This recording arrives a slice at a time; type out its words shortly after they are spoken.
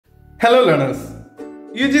Hello learners,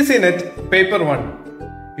 UGC NET Paper 1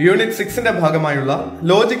 Unit 6ന്റെ ഭാഗമായുള്ള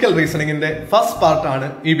logical റീസണിംഗിന്റെ first പാർട്ടാണ്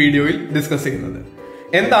ഈ വീഡിയോയിൽ ഡിസ്കസ് ചെയ്യുന്നത്.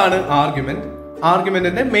 എന്താണ് ആർഗ്യുമെന്റ്,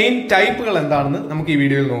 ആർഗ്യുമെന്റിന്റെ മെയിൻ ടൈപ്പുകൾ എന്താണെന്ന് നമുക്ക് ഈ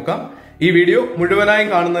വീഡിയോയിൽ നോക്കാം. ഈ വീഡിയോ മുഴുവനായും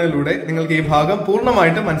കാണുന്നതിലൂടെ നിങ്ങൾക്ക് ഈ ഭാഗം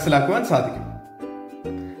പൂർണ്ണമായിട്ട് മനസ്സിലാക്കുവാൻ സാധിക്കും.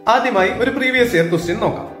 ആദ്യമായി ഒരു പ്രീവിയസ് ഇയർ ക്വസ്റ്റ്യൻ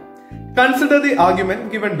നോക്കാം. Consider the argument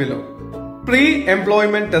given below.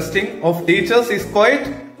 Pre-employment testing of teachers is quite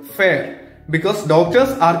fair because doctors,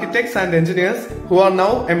 architects and engineers who are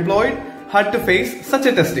now employed had to face such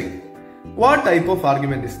a testing. What type of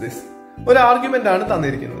argument is this? ഒരു argument ആണ്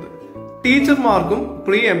തന്നിരിക്കുന്നത്. ടീച്ചർമാർക്കും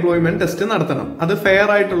pre employment test നടത്തണം. അത്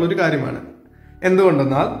fair ആയിട്ടുള്ള ഒരു കാര്യമാണ്.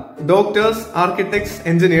 എന്തുകൊണ്ടെന്നാൽ doctors, architects,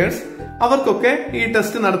 engineers അവർക്കൊക്കെ ഈ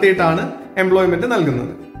ടെസ്റ്റ് നടത്തിയിട്ടാണ് എംപ്ലോയ്മെന്റ്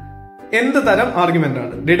നൽകുന്നത്. എന്ത് തരം ആർഗ്യുമെന്റ്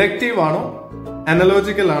ആണ്? ഡിഡക്റ്റീവ് ആണോ,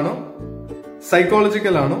 അനലോജിക്കൽ ആണോ,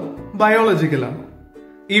 സൈക്കോളജിക്കൽ ആണോ, ബയോളജിക്കൽ ആണോ?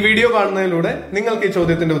 ഈ വീഡിയോ കാണുന്നതിലൂടെ നിങ്ങൾക്ക് ഈ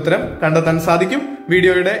ചോദ്യത്തിന്റെ ഉത്തരം കണ്ടെത്താൻ സാധിക്കും.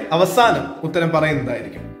 വീഡിയോയുടെ അവസാനം ഉത്തരം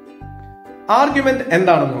പറയുന്നതായിരിക്കും. ആർഗ്യുമെന്റ്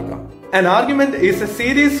എന്താണെന്ന് നോക്കാം. An argument is a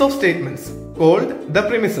series of statements called the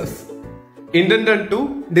premises intended to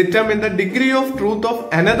determine the degree of truth of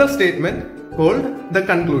another statement called the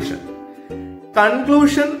conclusion.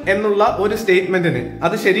 Conclusion എന്നുള്ള ഒരു സ്റ്റേറ്റ്മെന്റിന്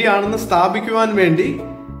അത് ശരിയാണെന്ന് സ്ഥാപിക്കുവാൻ വേണ്ടി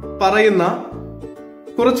പറയുന്ന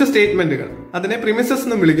കുറച്ച് സ്റ്റേറ്റ്മെന്റുകൾ, അതിനെ പ്രിമിസസ്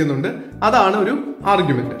എന്ന് വിളിക്കുന്നുണ്ട്. അതാണ് ഒരു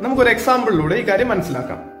ആർഗ്യുമെന്റ്. നമുക്കൊരു എക്സാമ്പിളിലൂടെ ഈ കാര്യം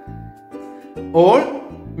മനസ്സിലാക്കാം. All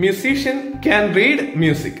musician can read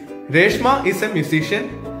music. Reshma is A musician.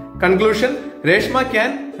 Conclusion, Reshma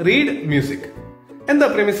can read music. എന്താ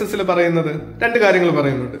പ്രിമിസസിൽ പറയുന്നത്? രണ്ട് കാര്യങ്ങൾ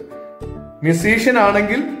പറയുന്നുണ്ട്. മ്യൂസീഷ്യൻ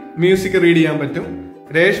ആണെങ്കിൽ മ്യൂസിക് റീഡ് ചെയ്യാൻ പറ്റും.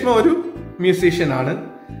 രേഷ്മ ഒരു മ്യൂസീഷ്യൻ ആണ്.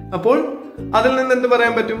 അപ്പോൾ അതിൽ നിന്ന് എന്ത്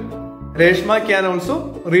പറയാൻ പറ്റും? Reshma can also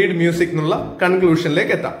read music എന്നുള്ള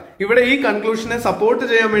കൺക്ലൂഷനിലേക്ക് എത്താം. ഇവിടെ ഈ കൺക്ലൂഷനെ സപ്പോർട്ട്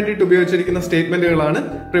ചെയ്യാൻ വേണ്ടിയിട്ട് ഉപയോഗിച്ചിരിക്കുന്ന സ്റ്റേറ്റ്മെന്റുകളാണ്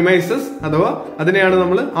പ്രിമൈസസ്, അഥവാ അതിനെയാണ്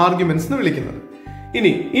നമ്മൾ ആർഗ്യുമെന്റ്സ് എന്ന് വിളിക്കുന്നത്.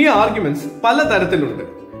 ഇനി ഈ ആർഗ്യുമെന്റ്സ് പല തരത്തിലുണ്ട്.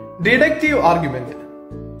 Deductive argument,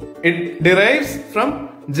 it derives from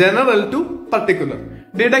general to particular.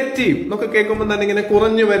 Deductive എന്നൊക്കെ കേൾക്കുമ്പോൾ തന്നെ ഇങ്ങനെ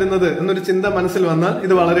കുറഞ്ഞു വരുന്നത് എന്നൊരു ചിന്ത മനസ്സിൽ വന്നാൽ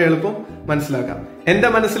ഇത് വളരെ എളുപ്പം മനസ്സിലാക്കാം. എന്റെ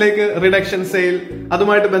മനസ്സിലേക്ക് റിഡക്ഷൻ, സെയിൽ,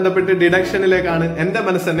 അതുമായിട്ട് ബന്ധപ്പെട്ട് ഡിഡക്ഷനിലേക്കാണ് എന്റെ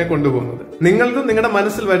മനസ്സ് എന്നെ കൊണ്ടുപോകുന്നത്. നിങ്ങൾക്കും നിങ്ങളുടെ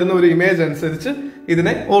മനസ്സിൽ വരുന്ന ഒരു ഇമേജ് അനുസരിച്ച്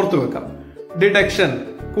ഇതിനെ ഓർത്തു വെക്കാം. ഡിഡക്ഷൻ,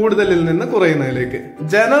 കൂടുതലിൽ നിന്ന് കുറയുന്നതിലേക്ക്.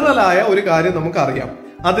 ജനറൽ ആയ ഒരു കാര്യം നമുക്കറിയാം,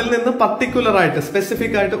 അതിൽ നിന്ന് പർട്ടിക്കുലർ ആയിട്ട്,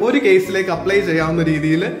 സ്പെസിഫിക് ആയിട്ട് ഒരു കേസിലേക്ക് അപ്ലൈ ചെയ്യാവുന്ന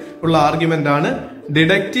രീതിയിൽ ഉള്ള ആർഗ്യുമെന്റ് ആണ്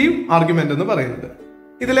ഡിഡക്റ്റീവ് ആർഗ്യുമെന്റ് എന്ന് പറയുന്നത്.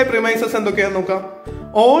 ഇതിലെ പ്രിമൈസസ് എന്തൊക്കെയാന്ന് നോക്കാം.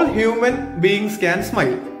 All human beings can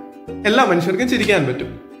smile. എല്ലാ മനുഷ്യർക്കും ചിരിക്കാൻ പറ്റും.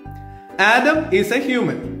 Adam is A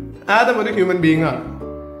human. Adam ഒരു ഹ്യൂമൻ ബീയിങ് ആണ്.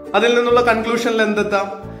 അതിൽ നിന്നുള്ള കൺക്ലൂഷനിൽ എന്തെത്താം?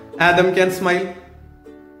 Adam can smile.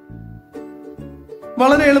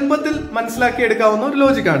 വളരെ എളുപ്പത്തിൽ മനസ്സിലാക്കിയെടുക്കാവുന്ന ഒരു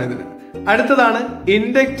ലോജിക്കാണ് ഇതിന്. അടുത്തതാണ്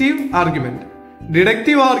ഇൻഡക്റ്റീവ് ആർഗ്യുമെന്റ്.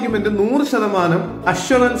 ഡിഡക്റ്റീവ് ആർഗ്യുമെന്റ് 100%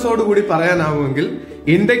 അഷ്വറൻസോട് കൂടി പറയാനാവുമെങ്കിൽ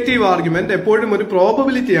ഇൻഡക്റ്റീവ് ആർഗ്യുമെന്റ് എപ്പോഴും ഒരു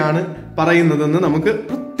പ്രോബബിലിറ്റി ആണ് പറയുന്നതെന്ന് നമുക്ക്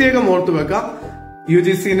പ്രത്യേകം ഓർത്തു വെക്കാം.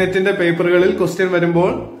 UGC നെറ്റിന്റെ പേപ്പറുകളിൽ ക്വസ്റ്റ്യൻ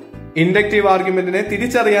വരുമ്പോൾ ഇൻഡക്റ്റീവ് ആർഗ്യുമെന്റിനെ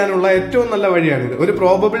തിരിച്ചറിയാനുള്ള ഏറ്റവും നല്ല വഴിയാണിത്. ഒരു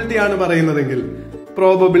പ്രോബബിലിറ്റി ആണ് പറയുന്നതെങ്കിൽ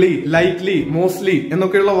പ്രോബബിളി, ലൈക്ലി, മോസ്റ്റ്ലി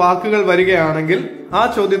എന്നൊക്കെയുള്ള വാക്കുകൾ വരികയാണെങ്കിൽ ആ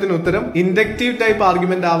ചോദ്യത്തിന് ഉത്തരം ഇൻഡക്റ്റീവ് ടൈപ്പ്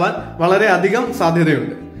ആർഗ്യുമെന്റ് ആവാൻ വളരെ അധികം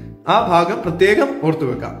സാധ്യതയുണ്ട്. ആ ഭാഗം പ്രത്യേകം ഓർത്തു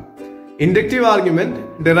വെക്കാം. Inductive argument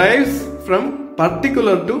derives from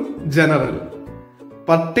particular to general.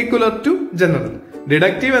 Particular to general.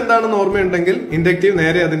 Deductive എന്താണെന്ന് ഓർമ്മയുണ്ടെങ്കിൽ ഇൻഡക്റ്റീവ്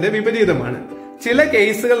നേരെ അതിന്റെ വിപരീതമാണ്. ചില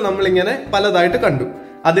കേസുകൾ നമ്മളിങ്ങനെ പലതായിട്ട് കണ്ടു.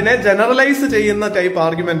 അതിനെ ജനറലൈസ് ചെയ്യുന്ന ടൈപ്പ്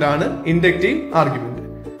ആർഗ്യുമെന്റ് ആണ് ഇൻഡക്റ്റീവ് ആർഗ്യുമെന്റ്.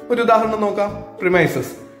 ഒരു ഉദാഹരണം നോക്കാം.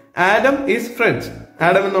 Premises. Adam is French.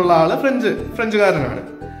 Adam എന്നുള്ള ആള് ഫ്രഞ്ചുകാരനാണ്.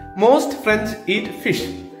 Most French eat fish.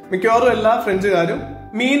 മിക്കവാറും എല്ലാ ഫ്രഞ്ചുകാരും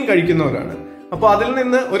മീൻ കഴിക്കുന്നവരാണ്. അപ്പൊ അതിൽ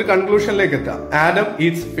നിന്ന് ഒരു കൺക്ലൂഷനിലേക്ക് എത്താം. Adam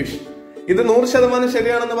Eats fish. ഇത് 100%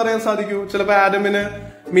 ശരിയാണെന്ന് പറയാൻ സാധിക്കൂ? ചിലപ്പോൾ ആഡമിന്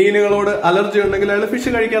മീനുകളോട് അലർജി ഉണ്ടെങ്കിൽ അയാൾ ഫിഷ്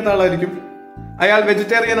കഴിക്കാത്ത ആളായിരിക്കും. അയാൾ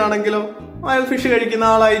വെജിറ്റേറിയൻ ആണെങ്കിലോ അയാൾ ഫിഷ് കഴിക്കുന്ന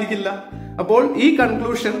ആളായിരിക്കില്ല. അപ്പോൾ ഈ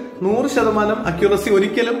കൺക്ലൂഷൻ 100% അക്യുറസി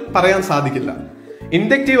ഒരിക്കലും പറയാൻ സാധിക്കില്ല.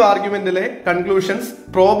 ഇൻഡക്റ്റീവ് ആർഗ്യുമെന്റിലെ കൺക്ലൂഷൻസ്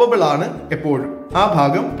പ്രോബബിൾ ആണ് എപ്പോഴും. ആ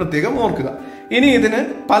ഭാഗം പ്രത്യേകം ഓർക്കുക. ഇനി ഇതിന്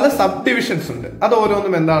പല സബ് ഡിവിഷൻസ് ഉണ്ട്. അത്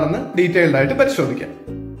ഓരോന്നും എന്താണെന്ന് ഡീറ്റെയിൽഡ് ആയിട്ട് പരിശോധിക്കാം.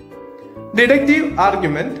 Deductive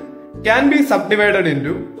argument can be subdivided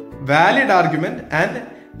into valid argument and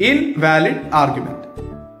invalid argument.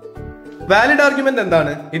 Valid argument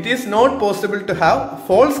എന്താണ്? It is not possible to have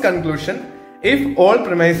false conclusion if all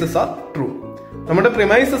premises are true. നമ്മുടെ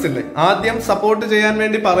പ്രിമൈസസ് ഇല്ലേ, ആദ്യം സപ്പോർട്ട് ചെയ്യാൻ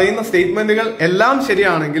വേണ്ടി പറയുന്ന സ്റ്റേറ്റ്മെന്റുകൾ എല്ലാം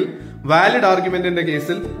ശരിയാണെങ്കിൽ വാലിഡ് ആർഗ്യുമെന്റിന്റെ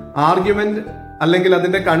കേസിൽ ആർഗ്യുമെന്റ് അല്ലെങ്കിൽ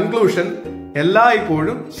അതിന്റെ കൺക്ലൂഷൻ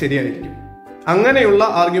എല്ലായ്പ്പോഴും ശരിയായിരിക്കും. അങ്ങനെയുള്ള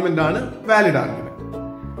ആർഗ്യുമെന്റ് ആണ് വാലിഡ് ആർഗ്യുമെന്റ്.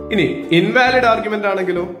 ഇനി ഇൻവാലിഡ് ആർഗ്യുമെന്റ്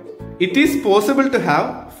ആണെങ്കിലോ, It is possible to have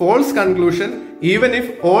false conclusion even if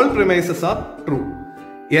all premises are true.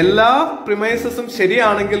 എല്ലാ പ്രിമൈസസും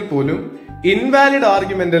ശരിയാണെങ്കിൽ പോലും ഇൻവാലിഡ്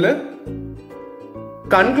ആർഗ്യുമെന്റില്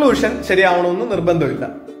കൺക്ലൂഷൻ ശരിയാവണമെന്ന് നിർബന്ധമില്ല.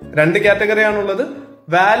 രണ്ട് കാറ്റഗറിയാണുള്ളത്.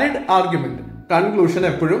 വാലിഡ് ആർഗ്യുമെന്റ്, കൺക്ലൂഷൻ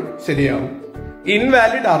എപ്പോഴും ശരിയാവും.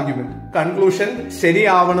 ഇൻവാലിഡ് ആർഗ്യുമെന്റ്, കൺക്ലൂഷൻ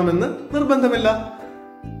ശരിയാവണമെന്ന് നിർബന്ധമില്ല.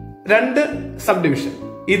 രണ്ട് സബ് ഡിവിഷൻ.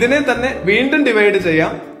 ഇതിനെ തന്നെ വീണ്ടും ഡിവൈഡ്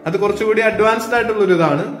ചെയ്യാം. അത് കുറച്ചുകൂടി അഡ്വാൻസ്ഡ് ആയിട്ടുള്ള ഒരു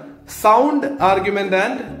ഇതാണ്. Sound argument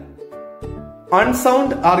and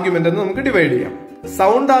unsound argument എന്ന് നമുക്ക് ഡിവൈഡ് ചെയ്യാം.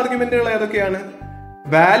 സൗണ്ട് ആർഗ്യുമെന്റുകൾ ഏതൊക്കെയാണ്?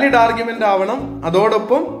 വാലിഡ് ആർഗ്യുമെന്റ് ആവണം,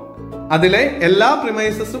 അതോടൊപ്പം അതിലെ എല്ലാ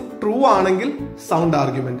പ്രിമൈസസും ട്രൂ ആണെങ്കിൽ സൗണ്ട്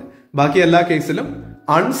ആർഗ്യുമെന്റ്. ബാക്കി എല്ലാ കേസിലും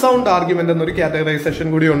അൺസൗണ്ട് ആർഗ്യുമെന്റ് എന്നൊരു കാറ്റഗറൈസേഷൻ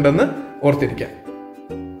കൂടി ഉണ്ടെന്ന് ഓർത്തിരിക്കാം.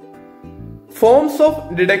 ഫോംസ് ഓഫ്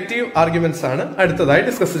ഡിഡക്റ്റീവ് ആർഗ്യുമെന്റ്സ് ആണ് അടുത്തതായി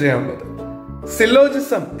ഡിസ്കസ് ചെയ്യാനുള്ളത്.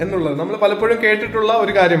 സിലോജിസം എന്നുള്ളത് നമ്മൾ പലപ്പോഴും കേട്ടിട്ടുള്ള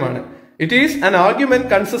ഒരു കാര്യമാണ്. It is an argument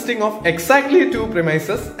consisting of exactly 2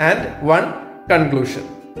 premises and 1 conclusion.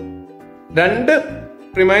 രണ്ട്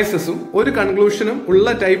പ്രിമൈസസും ഒരു കൺക്ലൂഷനും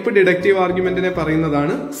ഉള്ള ടൈപ്പ് ഡിഡക്റ്റീവ് ആർഗ്യുമെന്റിനെ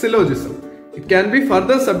പറയുന്നതാണ് syllogism. It can be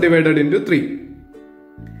further subdivided into 3.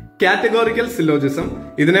 Categorical syllogism,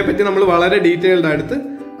 ഇതിനെപ്പറ്റി നമ്മൾ വളരെ ഡീറ്റെയിൽഡ് ആയിട്ട്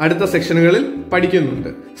അടുത്ത സെക്ഷനുകളിൽ പഠിക്കുന്നുണ്ട്.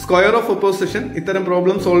 സ്ക്വയർ ഓഫ് ഒപ്പോസിഷൻ ഇത്തരം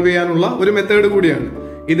പ്രോബ്ലം സോൾവ് ചെയ്യാനുള്ള ഒരു മെത്തേഡ് കൂടിയാണ്.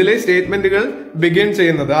 ഇതിലെ സ്റ്റേറ്റ്മെന്റുകൾ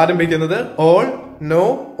ആരംഭിക്കുന്നത് ഓൾ, നോ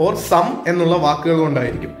ഓർ സം എന്നുള്ള വാക്കുകൾ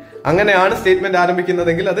കൊണ്ടായിരിക്കും. അങ്ങനെയാണ് സ്റ്റേറ്റ്മെന്റ്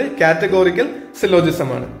ആരംഭിക്കുന്നതെങ്കിൽ അത് കാറ്റഗോറിക്കൽ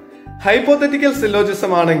സിലോജിസം ആണ്. ഹൈപ്പോത്തറ്റിക്കൽ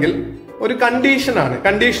സിലോജിസം ആണെങ്കിൽ ഒരു കണ്ടീഷനാണ്,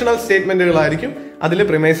 കണ്ടീഷണൽ സ്റ്റേറ്റ്മെന്റുകളായിരിക്കും അതിൽ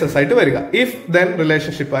പ്രിമൈസസ് ആയിട്ട് വരിക. ഇഫ് ദെൻ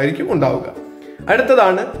റിലേഷൻഷിപ്പ് ആയിരിക്കും ഉണ്ടാവുക.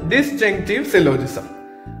 അടുത്തതാണ് ഡിസ്ജങ്ക്റ്റീവ് സിലോജിസം.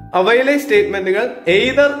 അവയിലെ സ്റ്റേറ്റ്മെന്റുകൾ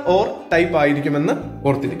എയ്തർ ഓർ ടൈപ്പ് ആയിരിക്കുമെന്ന്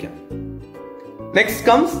ഓർത്തിരിക്കാം. Next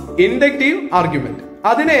comes inductive argument.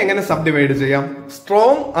 അതിനെ എങ്ങനെ സബ്ഡിവൈഡ് ചെയ്യാം?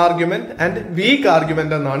 Strong argument and week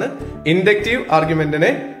argument എന്നാണ് ഇൻഡക്റ്റീവ്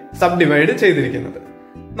ആർഗ്യുമെന്റിനെ സബ്ഡിവൈഡ് ചെയ്തിരിക്കുന്നത്.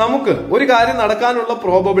 നമുക്ക് ഒരു കാര്യം നടക്കാനുള്ള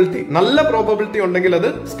പ്രോബബിലിറ്റി, നല്ല പ്രോബബിലിറ്റി ഉണ്ടെങ്കിൽ അത്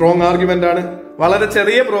സ്ട്രോങ് ആർഗ്യുമെന്റ് ആണ്. വളരെ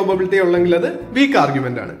ചെറിയ പ്രോബബിലിറ്റി ഉണ്ടെങ്കിൽ അത് വീക്ക്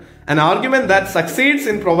ആർഗ്യുമെന്റ് ആണ്. An argument that succeeds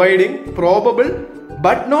in providing probable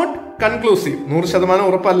but not conclusive, 100%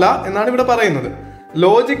 ഉറപ്പല്ല എന്നാണ് ഇവിടെ പറയുന്നത്,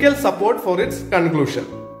 logical support for it's conclusion.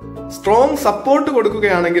 Strong support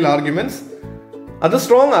കൊടുക്കുകയാണെങ്കിൽ ആർഗ്യുമെന്റ്സ്, അത്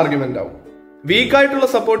സ്ട്രോങ് ആർഗ്യുമെന്റ് ആവും. വീക്ക് ആയിട്ടുള്ള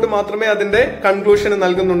സപ്പോർട്ട് മാത്രമേ അതിന്റെ കൺക്ലൂഷന്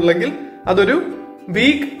നൽകുന്നുണ്ടെങ്കിൽ അതൊരു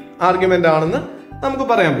വീക്ക് ആർഗ്യുമെന്റ് ആണെന്ന് നമുക്ക്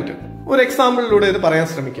പറയാൻ പറ്റും. ഒരു എക്സാമ്പിളിലൂടെ ഇത് പറയാൻ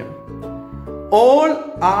ശ്രമിക്കാം. All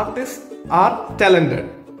artist R talented.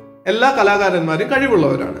 എല്ലാ കലാകാരന്മാരും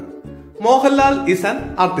കഴിവുള്ളവരാണ്. Mohanlal is an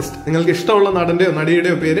artist. നിങ്ങൾക്ക് ഇഷ്ടമുള്ള നടന്റെയോ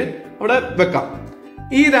നടിയുടെയോ പേര് അവിടെ വെക്കാം.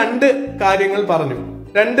 ഈ രണ്ട് കാര്യങ്ങൾ പറഞ്ഞു,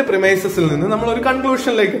 രണ്ട് പ്രിമൈസസിൽ നിന്ന് നമ്മൾ ഒരു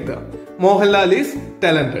കൺക്ലൂഷനിലേക്ക് എത്തുക. Mohanlal is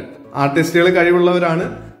talented. ആർട്ടിസ്റ്റുകൾ കഴിവുള്ളവരാണ്,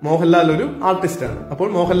 മോഹൻലാൽ ഒരു ആർട്ടിസ്റ്റ് ആണ്, അപ്പോൾ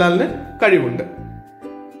മോഹൻലാലിന് കഴിവുണ്ട്.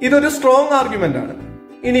 ഇതൊരു സ്ട്രോങ് ആർഗ്യുമെന്റ് ആണ്.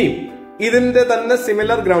 ഇനിയും ഇതിന്റെ തന്നെ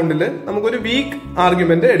സിമിലർ ഗ്രൗണ്ടിൽ നമുക്കൊരു വീക്ക്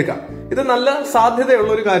ആർഗ്യുമെന്റ് എടുക്കാം. ഇത് നല്ല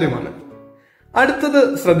സാധ്യതയുള്ള ഒരു കാര്യമാണ്. അടുത്തത്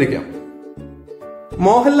ശ്രദ്ധിക്കാം.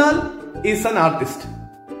 Mohanlal is an artist.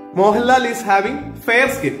 Mohanlal is having fair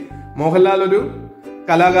skin. Mohanlal ഒരു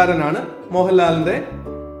കലാകാരനാണ്. മോഹൻലാലിന്റെ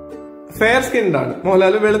ഫെയർ സ്കിൻഡ് ആണ്.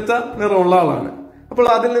 മോഹൻലാൽ വെളുത്ത നിറമുള്ള ആളാണ്. അപ്പോൾ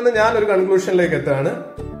അതിൽ നിന്ന് ഞാൻ ഒരു കൺക്ലൂഷനിലേക്ക് എത്താണ്.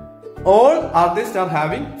 All artist are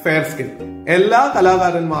having fair skin. എല്ലാ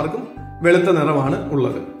കലാകാരന്മാർക്കും വെളുത്ത നിറമാണ്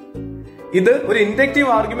ഉള്ളത്. ഇത് ഒരു ഇൻഡക്റ്റീവ്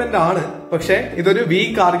ആർഗ്യുമെന്റ് ആണ്, പക്ഷെ ഇതൊരു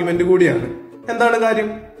വീക്ക് ആർഗ്യുമെന്റ് കൂടിയാണ്. എന്താണ് കാര്യം?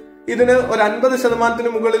 ഇതിന് ഒരു 50%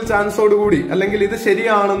 മുകളിൽ ചാൻസോട് കൂടി, അല്ലെങ്കിൽ ഇത്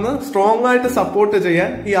ശരിയാണെന്ന് സ്ട്രോങ് ആയിട്ട് സപ്പോർട്ട്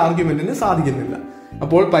ചെയ്യാൻ ഈ ആർഗ്യുമെന്റിന് സാധിക്കുന്നില്ല.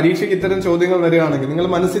 അപ്പോൾ പരീക്ഷയ്ക്ക് ഇത്തരം ചോദ്യങ്ങൾ വരികയാണെങ്കിൽ നിങ്ങൾ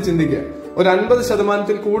മനസ്സിൽ ചിന്തിക്കുക, ഒരു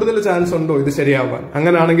 50% കൂടുതൽ ചാൻസ് ഉണ്ടോ ഇത് ശരിയാവാൻ?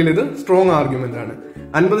 അങ്ങനെയാണെങ്കിൽ ഇത് സ്ട്രോങ് ആർഗ്യുമെന്റ് ആണ്.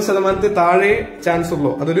 50% താഴെ ചാൻസ്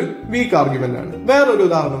ഉള്ളോ, അതൊരു വീക്ക് ആർഗ്യുമെന്റ് ആണ്. വേറൊരു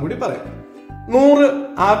ഉദാഹരണം കൂടി പറയാം. 100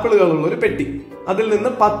 ആപ്പിളുകളുള്ള ഒരു പെട്ടി, അതിൽ നിന്ന്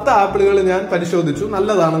 10 ആപ്പിളുകൾ ഞാൻ പരിശോധിച്ചു,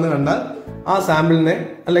 നല്ലതാണെന്ന് കണ്ടാൽ ആ സാമ്പിളിനെ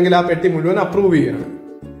അല്ലെങ്കിൽ ആ പെട്ടി മുഴുവൻ അപ്രൂവ് ചെയ്യാണ്.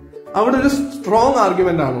 അവിടെ ഒരു സ്ട്രോങ്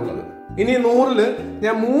ആർഗ്യുമെന്റ് ആണുള്ളത്. ഇനി 100-ല്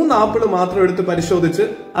ഞാൻ 3 ആപ്പിൾ മാത്രം എടുത്ത് പരിശോധിച്ച്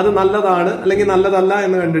അത് നല്ലതാണ് അല്ലെങ്കിൽ നല്ലതല്ല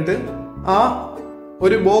എന്ന് കണ്ടിട്ട് ആ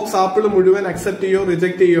ഒരു ബോക്സ് ആപ്പിൾ മുഴുവൻ അക്സെപ്റ്റ് ചെയ്യോ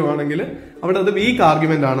റിജക്ട് ചെയ്യോ ആണെങ്കിൽ അവിടെ അത് വീക്ക്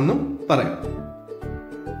ആർഗ്യുമെന്റ് ആണെന്നും പറയാം.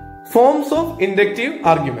 ഫോംസ് ഓഫ് ഇൻഡക്റ്റീവ്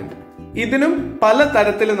ആർഗ്യുമെന്റ്, ഇതിനും പല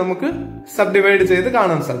തരത്തിൽ നമുക്ക് സബ്ഡിവൈഡ് ചെയ്ത്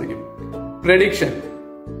കാണാൻ സാധിക്കും. പ്രഡിക്ഷൻ,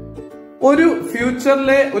 ഒരു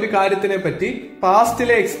ഫ്യൂച്ചറിലെ ഒരു കാര്യത്തിനെ പറ്റി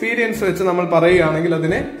പാസ്റ്റിലെ എക്സ്പീരിയൻസ് വെച്ച് നമ്മൾ പറയുകയാണെങ്കിൽ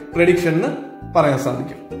അതിനെ പ്രഡിക്ഷൻ എന്ന് പറയാൻ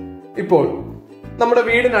സാധിക്കും. ഇപ്പോൾ നമ്മുടെ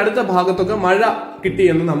വീടിന് അടുത്ത ഭാഗത്തൊക്കെ മഴ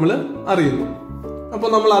കിട്ടിയെന്ന് നമ്മൾ അറിയുന്നു. അപ്പോൾ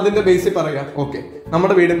നമ്മൾ അതിന്റെ ബേസിൽ പറയാം, ഓക്കെ,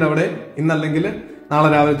 നമ്മുടെ വീടിന്റെ അവിടെ ഇന്നല്ലെങ്കിൽ നാളെ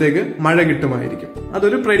രാവിലത്തേക്ക് മഴ കിട്ടുമായിരിക്കും.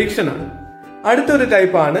 അതൊരു പ്രഡിക്ഷൻ ആണ്. അടുത്തൊരു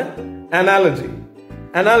ടൈപ്പാണ് അനാലജി.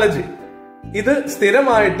 അനാലജി, ഇത്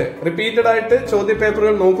സ്ഥിരമായിട്ട് റിപ്പീറ്റഡ് ആയിട്ട് ചോദ്യ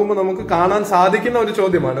പേപ്പറുകൾ നോക്കുമ്പോൾ നമുക്ക് കാണാൻ സാധിക്കുന്ന ഒരു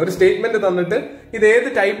ചോദ്യമാണ്. ഒരു സ്റ്റേറ്റ്മെന്റ് തന്നിട്ട് ഇത് ഏത്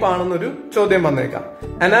ടൈപ്പ് ആണെന്നൊരു ചോദ്യം വന്നേക്കാം.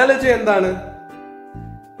 അനാലജി എന്താണ്?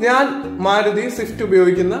 ഞാൻ മാരുതി സ്വിഫ്റ്റ്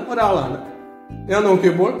ഉപയോഗിക്കുന്ന ഒരാളാണ്. ഞാൻ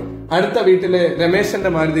നോക്കിയപ്പോൾ അടുത്ത വീട്ടിലെ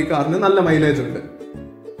രമേശന്റെ മാരുതി കാറിന് നല്ല മൈലേജ് ഉണ്ട്.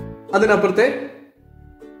 അതിനപ്പുറത്തെ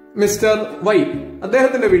മിസ്റ്റർ വൈ,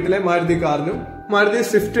 അദ്ദേഹത്തിന്റെ വീട്ടിലെ മാരുതി കാറിനും മാരുതി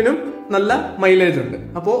സ്വിഫ്റ്റിനും നല്ല മൈലേജ് ഉണ്ട്.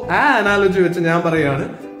 അപ്പോ ആ അനാലജി വെച്ച് ഞാൻ പറയാണ്,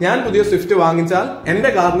 ഞാൻ പുതിയ സ്വിഫ്റ്റ് വാങ്ങിച്ചാൽ എന്റെ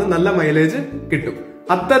കാറിന് നല്ല മൈലേജ് കിട്ടും.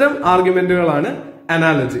 അത്തരം ആർഗ്യുമെന്റുകളാണ്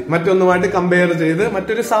അനാലജി. മറ്റൊന്നുമായിട്ട് കമ്പയർ ചെയ്ത്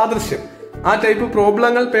മറ്റൊരു സാദൃശ്യം, ആ ടൈപ്പ്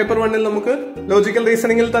പ്രോബ്ലങ്ങൾ പേപ്പർ 1 നമുക്ക് ലോജിക്കൽ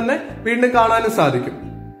റീസണിംഗിൽ തന്നെ വീണ്ടും കാണാനും സാധിക്കും.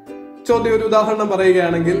 ചോദ്യം ഒരു ഉദാഹരണം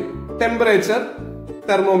പറയുകയാണെങ്കിൽ, ടെമ്പറേച്ചർ,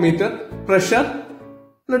 തെർമോമീറ്റർ, പ്രഷർ,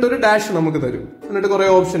 എന്നിട്ട് ഒരു ഡാഷ് നമുക്ക് തരും. എന്നിട്ട് കുറെ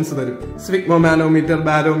ഓപ്ഷൻസ് തരും. സ്വിഗ്മോമാനോമീറ്റർ,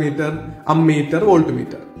 ബാരോമീറ്റർ, അമ്മീറ്റർ,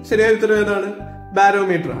 വോൾട്ട്മീറ്റർ. ശരിയായ ഉത്തരം ഏതാണ്?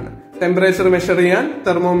 ബാരോമീറ്റർ ആണ്. ടെമ്പറേച്ചർ മെഷർ ചെയ്യാൻ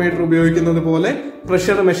തെർമോമീറ്റർ ഉപയോഗിക്കുന്നത് പോലെ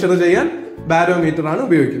പ്രഷർ മെഷർ ചെയ്യാൻ ബാരോമീറ്റർ ആണ്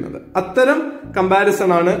ഉപയോഗിക്കുന്നത്. അത്തരം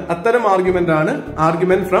കമ്പാരിസൺ ആണ്, അത്തരം ആർഗ്യുമെന്റ് ആണ്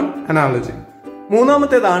ആർഗ്യുമെന്റ് ഫ്രം അനാലജി.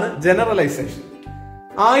 മൂന്നാമത്തേതാണ് ജനറലൈസേഷൻ.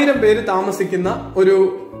 1000 പേര് താമസിക്കുന്ന ഒരു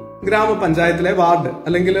ഗ്രാമപഞ്ചായത്തിലെ വാർഡ്,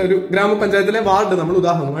 അല്ലെങ്കിൽ ഒരു ഗ്രാമപഞ്ചായത്തിലെ വാർഡ് നമ്മൾ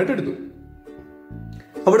ഉദാഹരണമായിട്ട് എടുത്തു.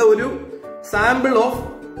 അവിടെ ഒരു സാമ്പിൾ ഓഫ്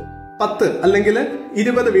 10 അല്ലെങ്കിൽ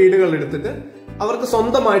 20 വീടുകൾ എടുത്തിട്ട് അവർക്ക്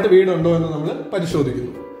സ്വന്തമായിട്ട് വീടുണ്ടോ എന്ന് നമ്മൾ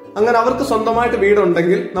പരിശോധിക്കുന്നു. അങ്ങനെ അവർക്ക് സ്വന്തമായിട്ട്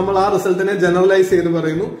വീടുണ്ടെങ്കിൽ നമ്മൾ ആ റിസൾട്ടിനെ ജനറലൈസ് ചെയ്ത്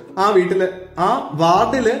പറയുന്നു, ആ വീട്ടിലെ ആ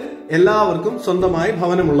വാർഡില് എല്ലാവർക്കും സ്വന്തമായി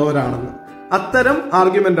ഭവനമുള്ളവരാണെന്ന്. അത്തരം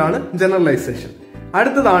ആർഗ്യുമെന്റ് ആണ് ജനറലൈസേഷൻ.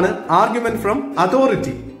 അടുത്തതാണ് ആർഗ്യുമെന്റ് ഫ്രം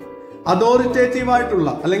അതോറിറ്റി. അതോറിറ്റേറ്റീവ് ആയിട്ടുള്ള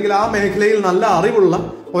അല്ലെങ്കിൽ ആ മേഖലയിൽ നല്ല അറിവുള്ള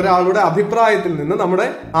ഒരാളുടെ അഭിപ്രായത്തിൽ നിന്ന് നമ്മുടെ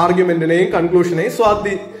ആർഗ്യുമെന്റിനെയും കൺക്ലൂഷനെയും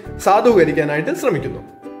സാധൂകരിക്കാനായിട്ട് ശ്രമിക്കുന്നു.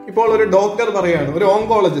 ഇപ്പോൾ ഒരു ഡോക്ടർ പറയാണ്, ഒരു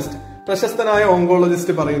ഓങ്കോളജിസ്റ്റ്, പ്രശസ്തനായ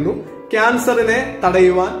ഓങ്കോളജിസ്റ്റ് പറയുന്നു, ക്യാൻസറിനെ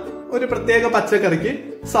തടയുവാൻ ഒരു പ്രത്യേക പച്ചക്കറിക്ക്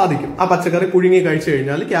സാധിക്കും. ആ പച്ചക്കറി പുഴുങ്ങി കഴിച്ചു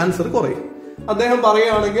കഴിഞ്ഞാൽ ക്യാൻസർ കുറയും. അദ്ദേഹം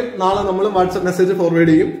പറയുകയാണെങ്കിൽ നാളെ നമ്മൾ വാട്സ്ആപ്പ് മെസ്സേജ്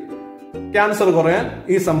ഫോർവേഡ് ചെയ്യും, ക്യാൻസർ കുറയാൻ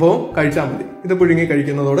ഈ സംഭവം കഴിച്ചാൽ മതി, ഇത് പുഴുങ്ങി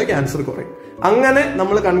കഴിക്കുന്നതോടെ ക്യാൻസർ കുറയും. അങ്ങനെ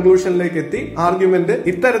നമ്മൾ കൺക്ലൂഷനിലേക്ക് എത്തി. ആർഗ്യുമെന്റ്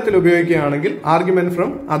ഇത്തരത്തിൽ ഉപയോഗിക്കുകയാണെങ്കിൽ ആർഗ്യുമെന്റ് ഫ്രം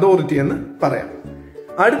അതോറിറ്റി എന്ന് പറയാം.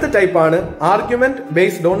 അടുത്ത ടൈപ്പാണ് argument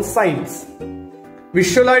based on signs.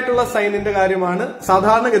 Visual ആയിട്ടുള്ള സൈനിന്റെ കാര്യമാണ്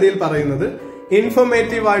സാധാരണഗതിയിൽ പറയുന്നത്.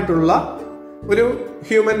 ഇൻഫോർമേറ്റീവ് ആയിട്ടുള്ള ഒരു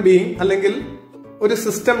ഹ്യൂമൻ ബീയിങ് അല്ലെങ്കിൽ ഒരു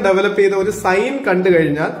സിസ്റ്റം ഡെവലപ്പ് ചെയ്ത ഒരു സൈൻ കണ്ടു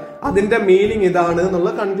കഴിഞ്ഞാൽ അതിന്റെ മീനിങ് ഇതാണ് എന്നുള്ള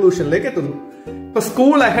കൺക്ലൂഷനിലേക്ക് എത്തുന്നു. ഇപ്പൊ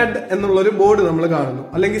സ്കൂൾ അഹെഡ് എന്നുള്ളൊരു ബോർഡ് നമ്മൾ കാണുന്നു,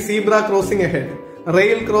 അല്ലെങ്കിൽ zebra crossing ahead,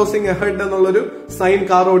 rail crossing ahead എന്നുള്ളൊരു സൈൻ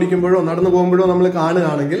കാർ ഓടിക്കുമ്പോഴോ നടന്നു പോകുമ്പോഴോ നമ്മൾ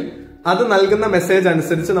കാണുകയാണെങ്കിൽ അത് നൽകുന്ന മെസ്സേജ്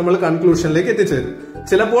അനുസരിച്ച് നമ്മൾ കൺക്ലൂഷനിലേക്ക് എത്തിച്ചേരും.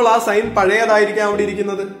 ചിലപ്പോൾ ആ സൈൻ പഴയതായിരിക്കാം അവിടെ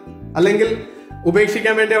ഇരിക്കുന്നത്, അല്ലെങ്കിൽ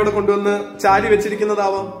ഉപേക്ഷിക്കാൻ വേണ്ടി അവിടെ കൊണ്ടുവന്ന് ചാരി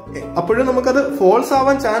വെച്ചിരിക്കുന്നതാവാം. അപ്പോഴും നമുക്കത് ഫോൾസ്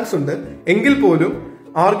ആവാൻ ചാൻസ് ഉണ്ട്. എങ്കിൽ പോലും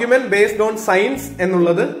ആർഗ്യുമെന്റ് ബേസ്ഡ് ഓൺ സൈൻസ്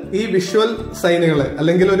എന്നുള്ളത് ഈ വിഷ്വൽ സൈനുകളെ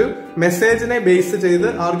അല്ലെങ്കിൽ ഒരു മെസ്സേജിനെ ബേസ് ചെയ്ത്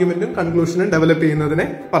ആർഗ്യുമെന്റും കൺക്ലൂഷനും ഡെവലപ്പ് ചെയ്യുന്നതിനെ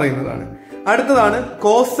പറയുന്നതാണ്. അടുത്തതാണ്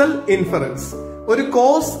കോസൽ ഇൻഫറൻസ്. ഒരു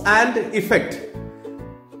കോസ് ആൻഡ് ഇഫക്റ്റ്.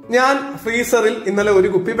 ഞാൻ ഫ്രീസറിൽ ഇന്നലെ ഒരു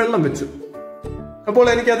കുപ്പി വെള്ളം വെച്ചു, അപ്പോൾ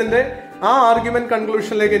എനിക്ക് അതിന്റെ ആ ആർഗ്യുമെന്റ്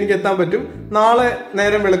കൺക്ലൂഷനിലേക്ക് എനിക്ക് എത്താൻ പറ്റും. നാളെ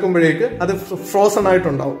നേരം വെളുക്കുമ്പോഴേക്ക് അത് ഫ്രോസൺ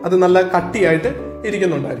ആയിട്ടുണ്ടാവും, അത് നല്ല കട്ടിയായിട്ട്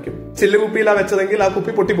ഇരിക്കുന്നുണ്ടായിരിക്കും. ചില്ലുകുപ്പിയിലാ വെച്ചതെങ്കിൽ ആ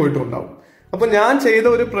കുപ്പി പൊട്ടിപ്പോയിട്ടുണ്ടാവും. അപ്പൊ ഞാൻ ചെയ്ത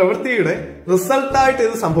ഒരു പ്രവൃത്തിയുടെ റിസൾട്ടായിട്ട്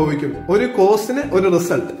ഇത് സംഭവിക്കും. ഒരു കോസിന് ഒരു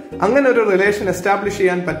റിസൾട്ട്, അങ്ങനെ ഒരു റിലേഷൻ എസ്റ്റാബ്ലിഷ്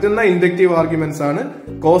ചെയ്യാൻ പറ്റുന്ന ഇൻഡക്റ്റീവ് ആർഗ്യുമെന്റ്സ് ആണ്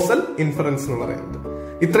കോസൽ ഇൻഫറൻസ് എന്ന് പറയുന്നത്.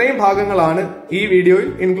 ഇത്രയും ഭാഗങ്ങളാണ് ഈ വീഡിയോയിൽ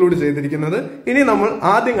ഇൻക്ലൂഡ് ചെയ്തിരിക്കുന്നത്. ഇനി നമ്മൾ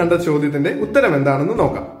ആദ്യം കണ്ട ചോദ്യത്തിന്റെ ഉത്തരം എന്താണെന്ന്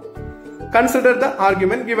നോക്കാം. Consider the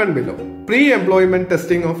argument given below. Pre-employment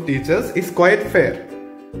testing of teachers is quite fair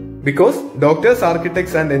because doctors,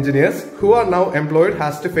 architects and engineers who are now employed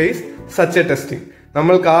has to face such a testing.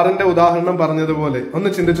 നമ്മൾ കാറിന്റെ ഉദാഹരണം പറഞ്ഞതുപോലെ ഒന്ന്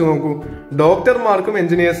ചിന്തിച്ചു നോക്കൂ. ഡോക്ടർമാർക്കും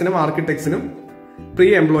എഞ്ചിനീയേഴ്സിനും ആർക്കിടെക്ട്സിനും പ്രീ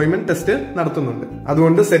എംപ്ലോയ്മെന്റ് ടെസ്റ്റ് നടത്തുന്നുണ്ട്.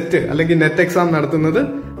 അതുകൊണ്ട് സെറ്റ് അല്ലെങ്കിൽ നെറ്റ് എക്സാം നടത്തുന്നത്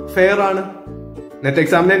ഫെയർ ആണ്. നെറ്റ്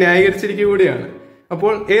എക്സാമിനെ ന്യായീകരിച്ചിരിക്കുക കൂടിയാണ്.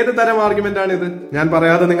 അപ്പോൾ ഏത് തരം ആർഗ്യുമെന്റ് ആണ് ഇത്? ഞാൻ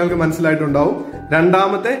പറയാതെ നിങ്ങൾക്ക് മനസ്സിലായിട്ടുണ്ടാവും.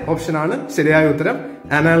 രണ്ടാമത്തെ ഓപ്ഷനാണ് ശരിയായ ഉത്തരം,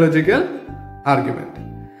 അനാലോജിക്കൽ ആർഗ്യുമെന്റ്.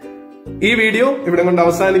 ഈ വീഡിയോ ഇവിടെ കൊണ്ട്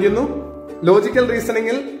അവസാനിക്കുന്നു. ലോജിക്കൽ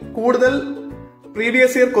റീസണിംഗിൽ കൂടുതൽ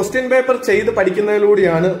പ്രീവിയസ് ഇയർ ക്വസ്റ്റ്യൻ പേപ്പർ ചെയ്ത്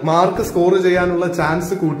പഠിക്കുന്നതിലൂടെയാണ് മാർക്ക് സ്കോർ ചെയ്യാനുള്ള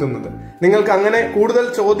ചാൻസ് കൂട്ടുന്നത്. നിങ്ങൾക്ക് അങ്ങനെ കൂടുതൽ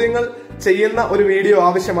ചോദ്യങ്ങൾ ചെയ്യുന്ന ഒരു വീഡിയോ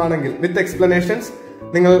ആവശ്യമാണെങ്കിൽ വിത്ത് എക്സ്പ്ലനേഷൻസ്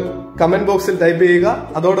നിങ്ങൾ കമന്റ് ബോക്സിൽ ടൈപ്പ് ചെയ്യുക.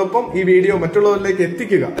 അതോടൊപ്പം ഈ വീഡിയോ മറ്റുള്ളവരിലേക്ക്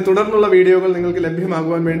എത്തിക്കുക. തുടർന്നുള്ള വീഡിയോകൾ നിങ്ങൾക്ക്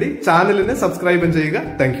ലഭ്യമാകുവാൻ വേണ്ടി ചാനലിന് സബ്സ്ക്രൈബ് ചെയ്യുക.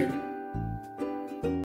 Thank you.